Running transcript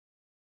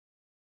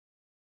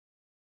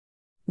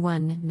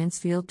1.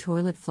 Mansfield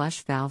toilet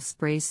flush valve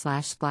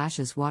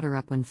sprays/splashes water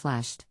up when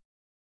flushed.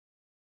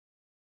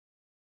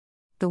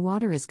 The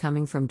water is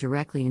coming from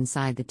directly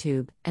inside the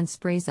tube, and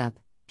sprays up,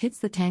 hits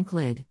the tank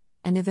lid,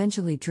 and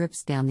eventually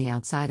drips down the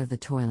outside of the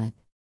toilet.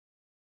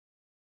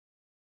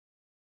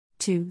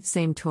 2.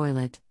 Same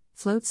toilet,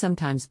 float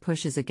sometimes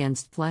pushes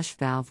against flush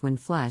valve when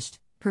flushed,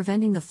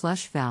 preventing the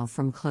flush valve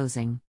from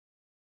closing.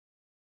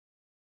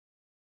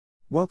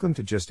 Welcome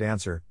to Just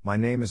Answer. My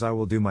name is I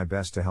will do my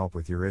best to help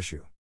with your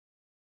issue.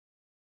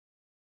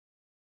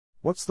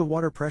 What's the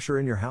water pressure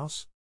in your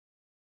house?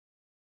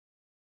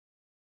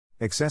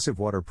 Excessive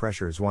water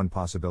pressure is one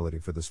possibility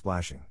for the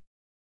splashing.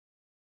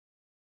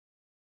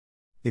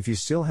 If you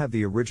still have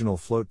the original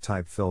float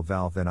type fill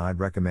valve, then I'd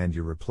recommend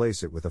you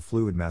replace it with a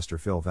Fluidmaster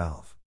fill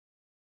valve.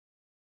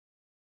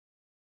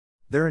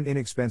 They're an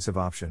inexpensive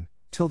option,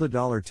 $10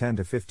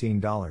 to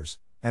 $15,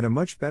 and a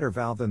much better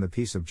valve than the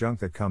piece of junk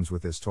that comes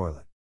with this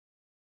toilet.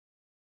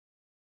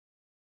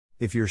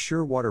 If you're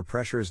sure water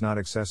pressure is not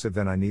excessive,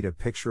 then I need a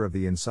picture of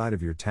the inside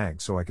of your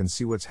tank so I can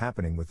see what's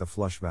happening with the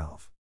flush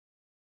valve.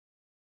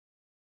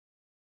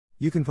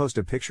 You can post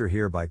a picture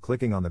here by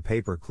clicking on the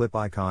paper clip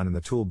icon in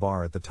the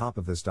toolbar at the top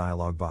of this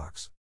dialog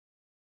box.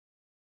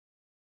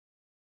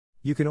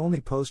 You can only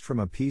post from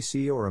a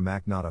PC or a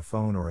Mac, not a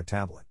phone or a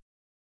tablet.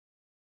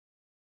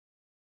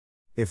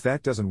 If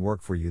that doesn't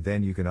work for you,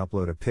 then you can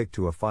upload a pic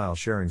to a file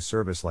sharing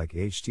service like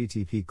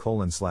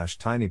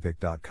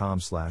http://tinypic.com/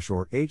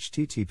 or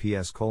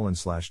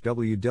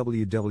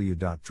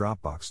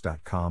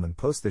https://www.dropbox.com and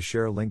post the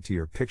share link to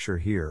your picture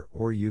here,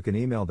 or you can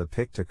email the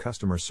pic to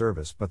customer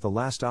service, but the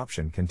last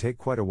option can take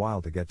quite a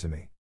while to get to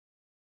me.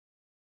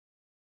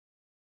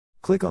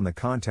 Click on the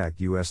Contact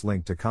US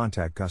link to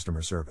contact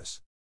customer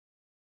service.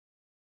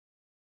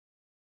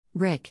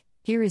 Rick,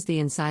 here is the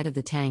inside of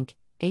the tank.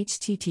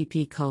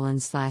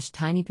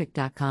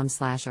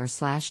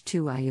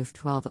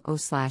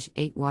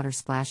 http://tinypic.com/r/2iuf12o/8 water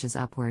splashes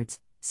upwards,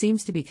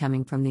 seems to be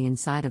coming from the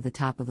inside of the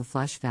top of the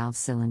flush valve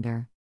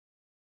cylinder.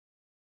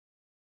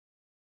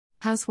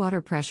 House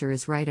water pressure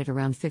is right at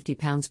around 50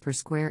 pounds per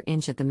square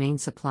inch at the main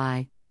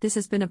supply. This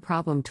has been a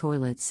problem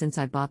toilet since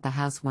I bought the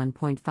house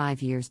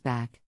 1.5 years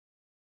back.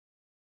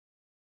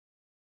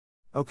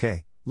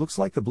 Okay, looks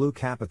like the blue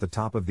cap at the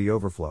top of the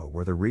overflow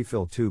where the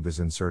refill tube is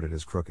inserted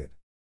is crooked.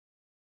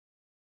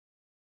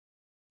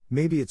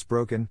 Maybe it's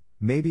broken,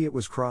 maybe it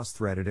was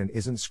cross-threaded and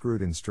isn't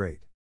screwed in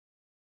straight.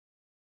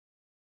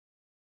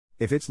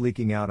 If it's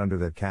leaking out under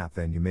that cap,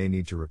 then you may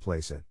need to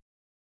replace it.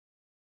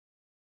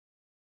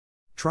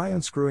 Try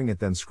unscrewing it,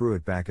 then screw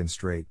it back in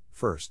straight,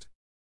 first.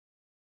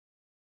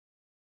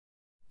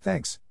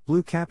 Thanks,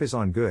 blue cap is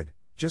on good,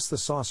 just the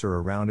saucer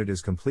around it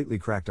is completely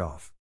cracked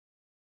off.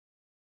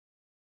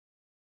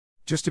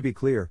 Just to be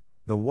clear,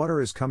 the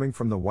water is coming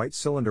from the white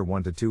cylinder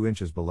 1 to 2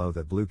 inches below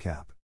that blue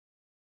cap.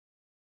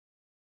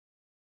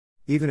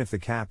 Even if the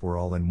cap were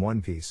all in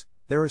one piece,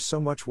 there is so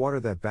much water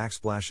that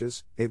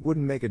backsplashes, it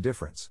wouldn't make a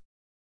difference.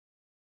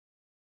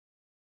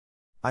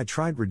 I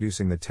tried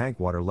reducing the tank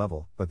water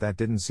level, but that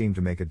didn't seem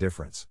to make a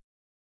difference.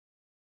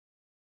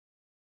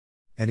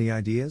 Any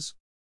ideas?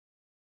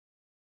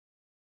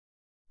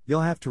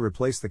 You'll have to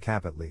replace the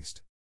cap at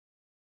least.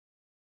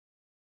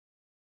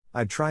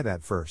 I'd try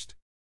that first.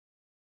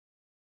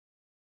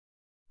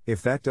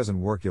 If that doesn't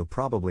work, you'll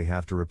probably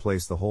have to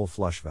replace the whole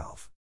flush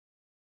valve.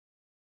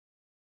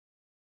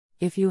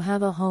 If you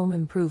have a home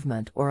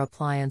improvement or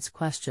appliance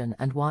question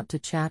and want to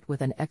chat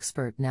with an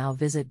expert, now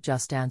visit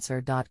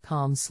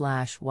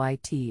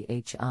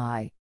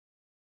justanswer.com/ythi.